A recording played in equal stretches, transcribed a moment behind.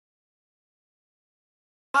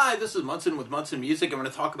Hi, this is Munson with Munson Music. I'm going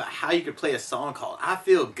to talk about how you could play a song called I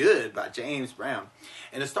Feel Good by James Brown.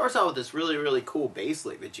 And it starts out with this really cool bass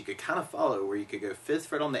lick that you could kind of follow, where you could go 5th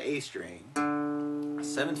fret on the A string,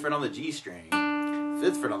 7th fret on the G string,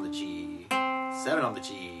 5th fret on the G, 7 on the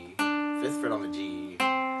G, 5th fret on the G,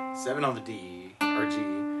 7 on the D, or G,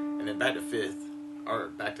 and then back to 5th, or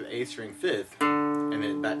back to the A string 5th, and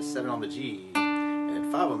then back to 7 on the G, and then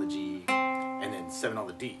 5 on the G, and then 7 on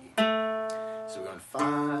the D. So we're going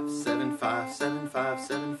 5, 7, 5, 7, 5,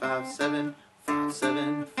 7, 5, 7, 5,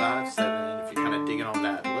 7, 5, 7. If you're kind of digging on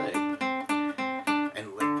that lick,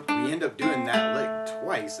 and we end up doing that lick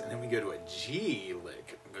twice, and then we go to a G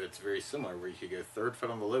lick. But it's very similar, where you could go 3rd fret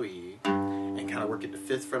on the low E, and kind of work it to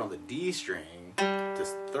 5th fret on the D string, to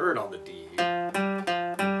 3rd on the D, and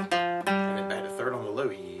then back to 3rd on the low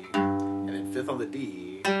E, and then 5th on the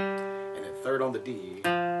D, and then 3rd on the D,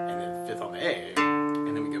 and then 5th on the A.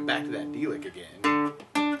 And then we go back to that D lick again. And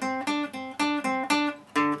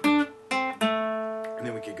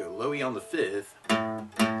then we could go low E on the 5th, and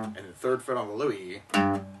then 3rd fret on the low E.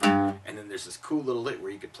 And then there's this cool little lick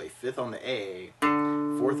where you could play 5th on the A,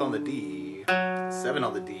 4th on the D, 7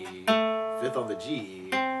 on the D, 5th on the G,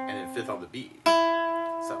 and then 5th on the B.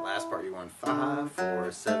 So that last part you're going 5,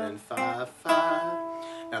 4, 7, 5, 5.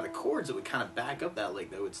 Now the chords that would kind of back up that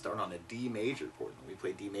lick, though, would start on a D major chord. When we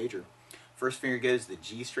play D major, first finger goes to the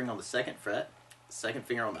G string on the 2nd fret, second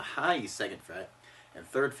finger on the high E 2nd fret, and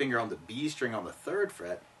third finger on the B string on the 3rd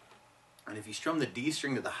fret. And if you strum the D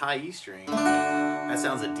string to the high E string, that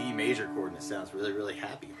sounds a D major chord, and it sounds really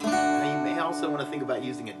happy. Now you may also want to think about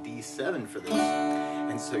using a D7 for this.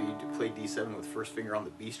 And so you play D7 with first finger on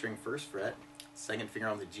the B string 1st fret, second finger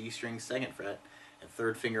on the G string 2nd fret, and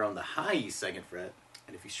third finger on the high E 2nd fret.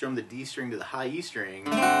 And if you strum the D string to the high E string,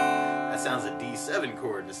 that sounds a D7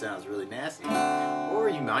 chord, and it sounds really nasty. Or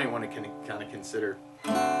you might want to kind of consider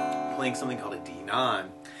playing something called a D9.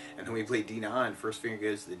 And then we play D9, first finger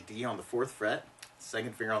goes to the D on the 4th fret,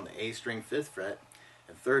 second finger on the A string 5th fret,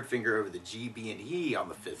 and third finger over the G, B, and E on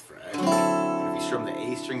the 5th fret. And if you strum the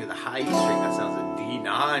A string to the high E string, that sounds a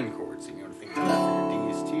D9 chord, so you want to think about that for your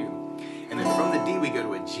Ds too. And then from the D we go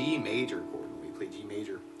to a G major chord. When we play G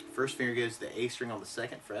major, first finger goes to the A string on the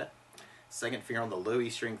 2nd fret, second finger on the low E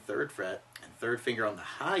string 3rd fret, and third finger on the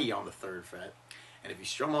high E on the 3rd fret. And if you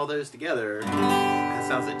strum all those together, that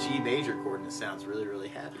sounds a G major chord, and it sounds really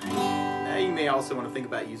happy. Now you may also want to think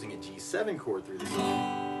about using a G7 chord through the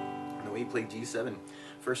song. And the way you play G7,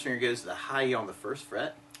 first finger goes to the high E on the 1st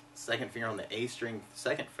fret, second finger on the A string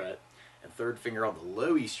 2nd fret, and third finger on the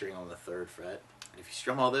low E string on the 3rd fret. And if you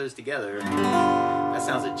strum all those together, that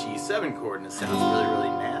sounds a G7 chord, and it sounds really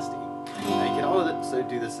nasty. Now you can also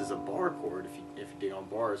do this as a bar chord if you dig on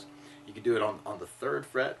bars. You could do it on the 3rd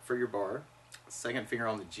fret for your bar, second finger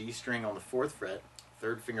on the G string on the 4th fret,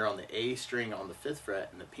 third finger on the A string on the 5th fret,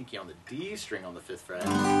 and the pinky on the D string on the 5th fret,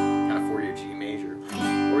 kind of for your G major.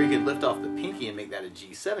 Or you could lift off the pinky and make that a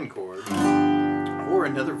G7 chord. Or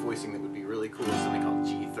another voicing that would be really cool is something called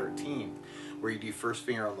G13, where you do first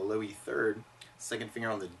finger on the low E 3rd, second finger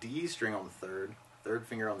on the D string on the 3rd, third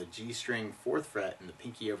finger on the G string 4th fret, and the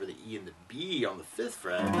pinky over the E and the B on the 5th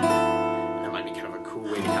fret. And that might be kind of a cool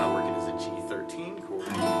way to kind of work it as a G13 chord.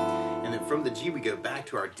 And then from the G we go back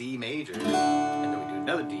to our D major, and then we do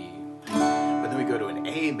another D, but then we go to an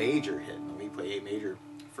A major hit. And when we play A major,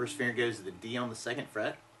 first finger goes to the D on the 2nd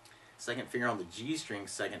fret, second finger on the G string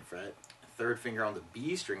 2nd fret, third finger on the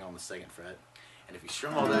B string on the 2nd fret. And if you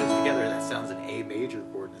strum all those together, that sounds an A major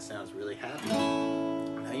chord, and it sounds really happy.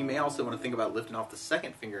 Now you may also want to think about lifting off the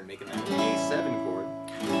 2nd finger and making that an A7 chord.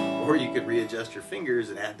 Or you could readjust your fingers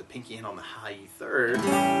and add the pinky in on the high E 3rd,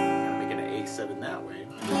 and make it an A7 that way.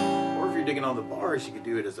 Or if you're digging on the bars, you could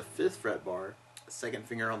do it as a 5th fret bar, second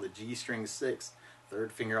finger on the G string 6,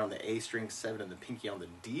 third finger on the A string 7, and the pinky on the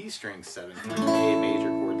D string 7, an A major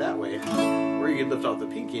chord that way. Or you could lift off the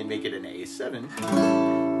pinky and make it an A7.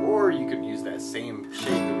 Or you could use that same shape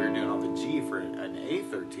that we were doing on the G for an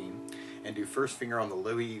A13, and do first finger on the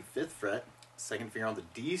low E 5th fret, second finger on the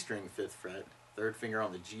D string 5th fret, third finger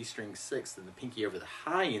on the G string 6th, and the pinky over the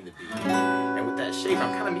high E and the B. And with that shape,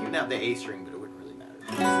 I'm kind of muting out the A string, but it wouldn't really matter.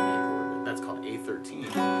 It's an A chord, but that's called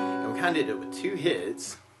A13. And we kind of did it with 2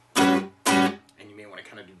 hits, and you may want to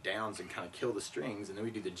kind of do downs and kind of kill the strings, and then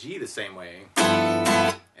we do the G the same way,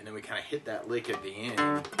 and then we kind of hit that lick at the end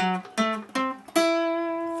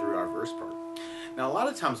through our verse part. Now a lot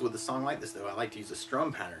of times with a song like this, though, I like to use a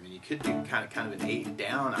strum pattern, and you could do kind of an 8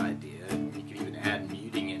 down idea. You could even add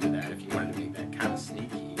muting into that if you wanted to make that kind of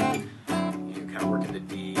sneaky. Kind of working the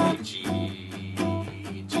D, G,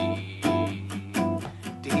 G,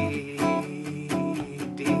 D, D,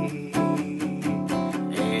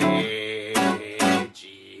 A,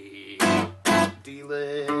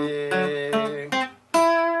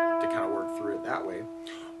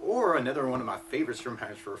 favorite strum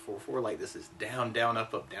patterns for a 4/4 like this is down, down,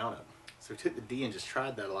 up, up, down, up. So we took the D and just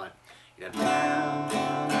tried that a lot. You'd have down,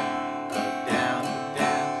 down, up, down,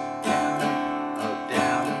 down, down, up,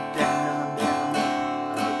 down, down, down,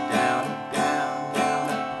 up, down, down, down,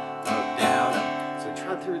 up, down. So we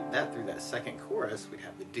tried through that second chorus. We'd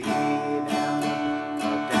have the D down,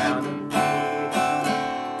 up, down, and D down,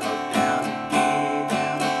 up, down, and D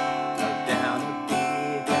down, up, down, and D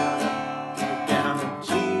down, up, down, and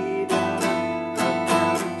G down, up,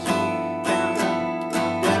 down, and G down,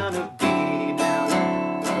 up, down, and D down,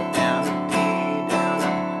 up, down, and D down,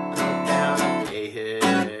 up, down, and A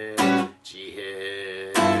hit, G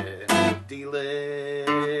hit, D lick.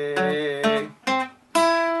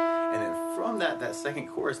 And then from that second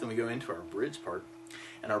chorus, then we go into our bridge part.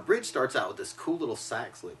 And our bridge starts out with this cool little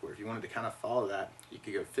sax lick where if you wanted to kind of follow that, you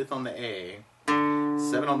could go 5th on the A,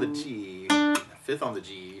 7 on the G, 5th on the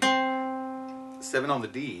G, 7 on the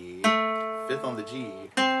D, 5th on the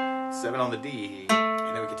G, 7 on the D,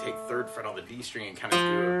 and then we could take 3rd fret on the D string and kind of do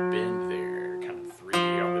a bend there, kind of 3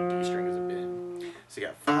 on the D string as a bend. So you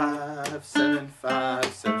got 5, 7, 5,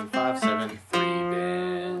 7, 5, 7, 3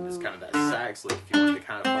 bend. It's kind of that sax lick if you wanted to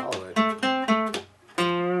kind of follow it.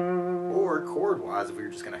 Or chord-wise, if we were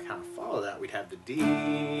just going to kind of follow that, we'd have the D, D,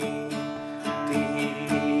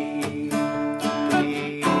 D,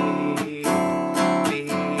 D, and we'd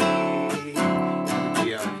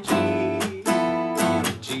be on G,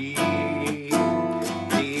 G,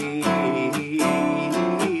 D,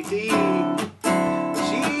 D, G,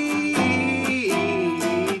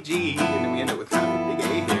 G, and then we end up with kind of a big A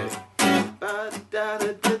hit. Ba da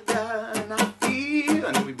da da da, and I feel,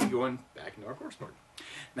 and then we'd be going back into our chorus part.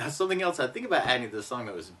 Now, something else I think about adding to the song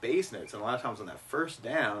though is bass notes, and a lot of times on that first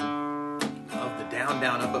down of the down,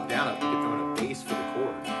 down, up, you get throwing a bass for the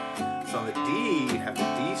chord. So on the D, you have the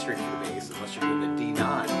D string for the bass, unless you're doing the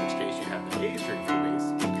D9, in which case you have the A string for the bass.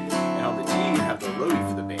 And on the G, you have the low E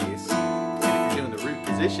for the bass. And if you're doing the root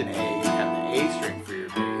position A, you have the A string for your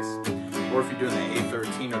bass. Or if you're doing the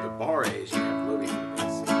A13 or the bar A's, you have low E for the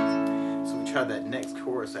bass. So we tried that next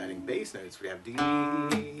chorus adding bass notes. We have D,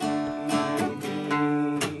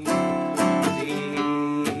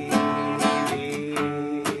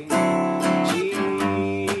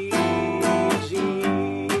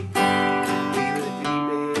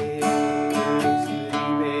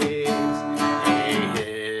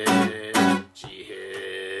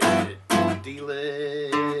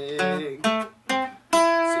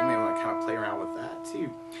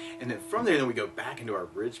 from there, then we go back into our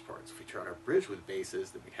bridge parts. If we try our bridge with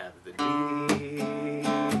basses, then we have the D,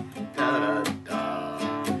 da da da,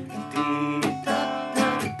 D, da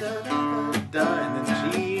da da da da, and then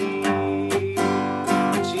G,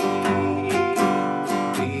 G,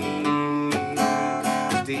 D,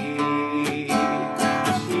 D,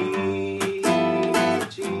 G,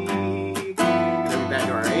 G, and then we back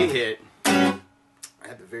to our A hit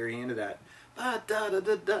at the very end of that, da da da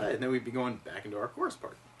da da, and then we'd be going back into our chorus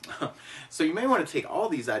part. So you may want to take all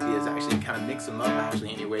these ideas, actually kind of mix them up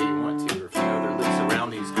actually any way you want to, or if you know there are licks around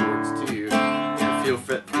these chords too, feel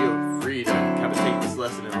free to kind of take this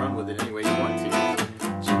lesson and run with it any way you want to.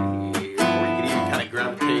 G, or you can even kind of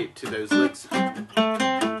gravitate to those licks. And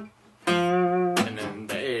then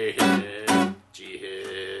the A hit, G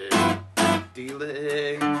hit, D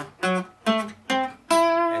lick. And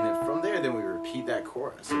then from there, then we repeat that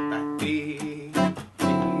chorus. So back D,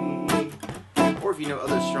 or if you know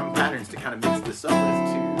other strum patterns to kind of mix this up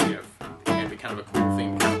with too, it can be kind of a cool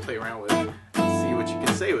thing to kind of play around with and see what you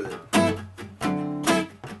can say with it. And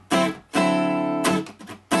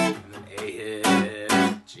then A hit,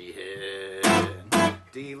 G hit,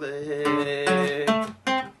 D lick.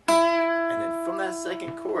 And then from that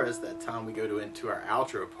second chorus, that time we go into our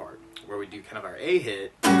outro part, where we do kind of our A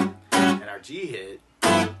hit and our G hit,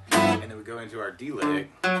 and then we go into our D lick,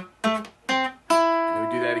 and then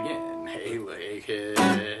we do that again. A lick hit,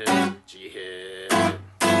 G hit,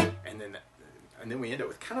 and then we end up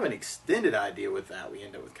with kind of an extended idea with that. We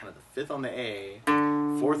end up with kind of the 5th on the A,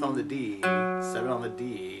 4th on the D, 7 on the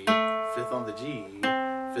D, 5th on the G,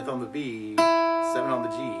 5th on the B, 7 on the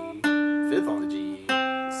G, 5th on the G,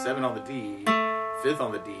 7 on the D, 5th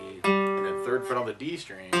on the D, and then 3rd fret on the D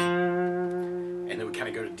string, and then we kind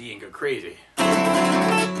of go to D and go crazy. Do a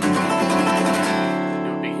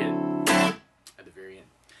big hit at the very end.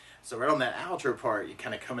 So right on that outro part, you're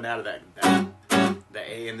kind of coming out of the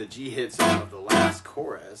A and the G hits of the last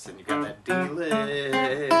chorus, and you got that D lick,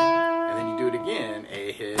 and then you do it again,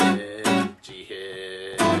 A hit, G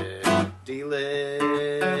hit, D lick,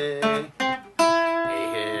 A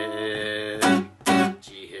hit,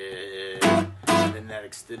 G hit, and then that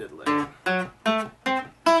extended lick.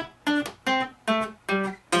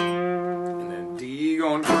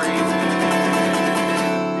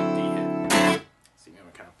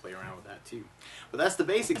 that's the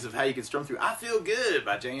basics of how you can strum through I Feel Good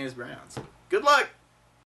by James Brown. So, good luck!